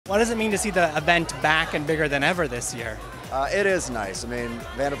What does it mean to see the event back and bigger than ever this year? It is nice. I mean,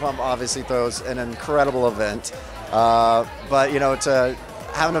 Vanderpump obviously throws an incredible event, but you know, to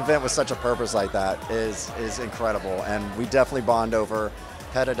have an event with such a purpose like that is incredible, and we definitely bond over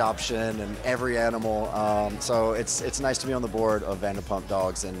pet adoption and every animal. So it's nice to be on the board of Vanderpump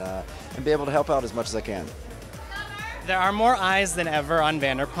Dogs and be able to help out as much as I can. There are more eyes than ever on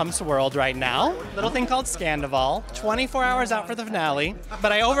Vanderpump's world right now. Little thing called Scandoval, 24 hours out for the finale.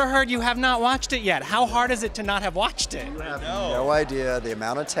 But I overheard you have not watched it yet. How hard is it to not have watched it? I have no idea the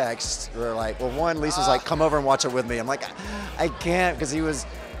amount of texts. We're like, well, one, Lisa's like, come over and watch it with me. I'm like, I can't, because he was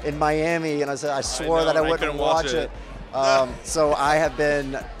in Miami, and I said I swore that I wouldn't watch it. So I have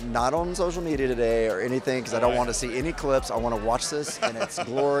been not on social media today or anything because I don't want to see any clips. I want to watch this in its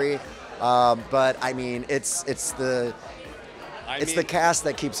glory. But I mean, it's the cast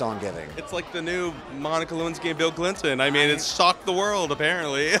that keeps on giving. It's like the new Monica Lewinsky and Bill Clinton. I mean, it's shocked the world,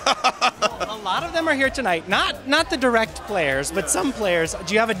 apparently. A lot of them are here tonight. Not the direct players, but some players.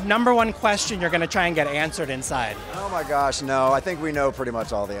 Do you have a #1 question you're going to try and get answered inside? Oh my gosh, no. I think we know pretty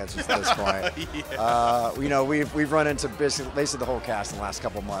much all the answers at this point. Yeah. You know, we've run into basically the whole cast in the last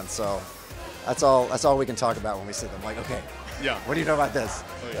couple months, so that's all we can talk about when we see them. Like, okay, yeah. What do you know about this?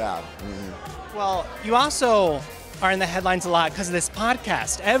 Oh, yeah. Well, you also are in the headlines a lot because of this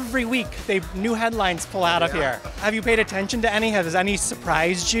podcast. Every week, new headlines pull out of here. Have you paid attention to any? Has any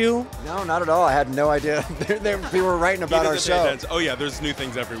surprised you? No, not at all. I had no idea. People were writing about our show. Oh yeah, there's new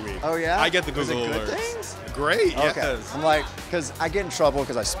things every week. Oh yeah? I get the Google good alerts. Things? Great, okay. Yes. I'm like, because I get in trouble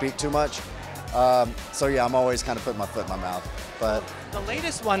because I speak too much. So yeah, I'm always kind of putting my foot in my mouth. But the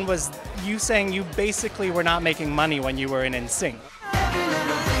latest one was you saying you basically were not making money when you were in NSYNC.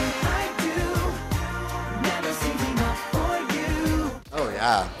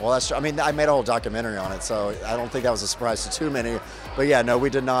 Yeah, well, that's true. I mean, I made a whole documentary on it, so I don't think that was a surprise to too many. But yeah, no,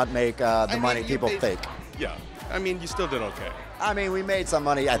 we did not make the money people think. Yeah, I mean, you still did okay. I mean, we made some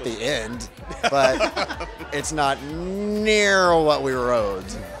money at the end, but it's not near what we were owed.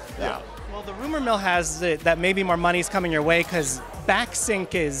 Yeah. Well, the rumor mill has it that maybe more money's coming your way because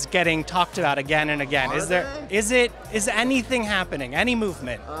Backsync is getting talked about again and again. Is anything happening? Any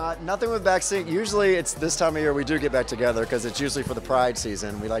movement? Nothing with Backsync. Usually it's this time of year we do get back together because it's usually for the Pride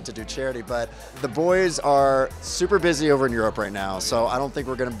season. We like to do charity, but the boys are super busy over in Europe right now, so I don't think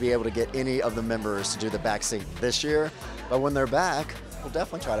we're going to be able to get any of the members to do the Backsync this year. But when they're back, we'll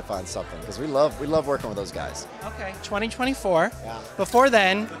definitely try to find something because we love working with those guys. Okay, 2024. Yeah. Before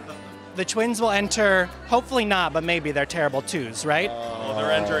then, the twins will enter, hopefully not, but maybe they're terrible twos, right? Oh, they're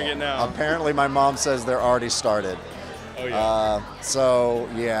entering it now. Apparently my mom says they're already started. Oh, yeah. So,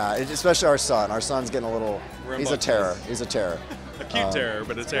 yeah, especially our son. Our son's getting a little, he's a terror. He's a terror. A cute terror,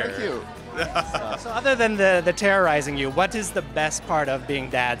 but a terror. Very cute. So other than the terrorizing you, what is the best part of being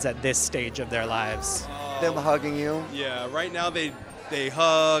dads at this stage of their lives? Them hugging you. Yeah, right now they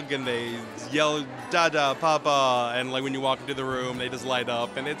hug and they yell "Dada, Papa," and like when you walk into the room, they just light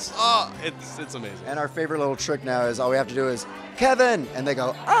up, and it's amazing. And our favorite little trick now is all we have to do is Kevin, and they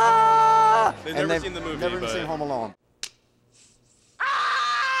go ah. They've never seen the movie, never but seen Home Alone.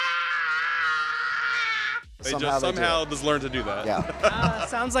 They somehow just learn to do that. Yeah.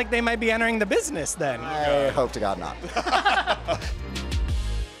 Sounds like they might be entering the business then. I hope to God not.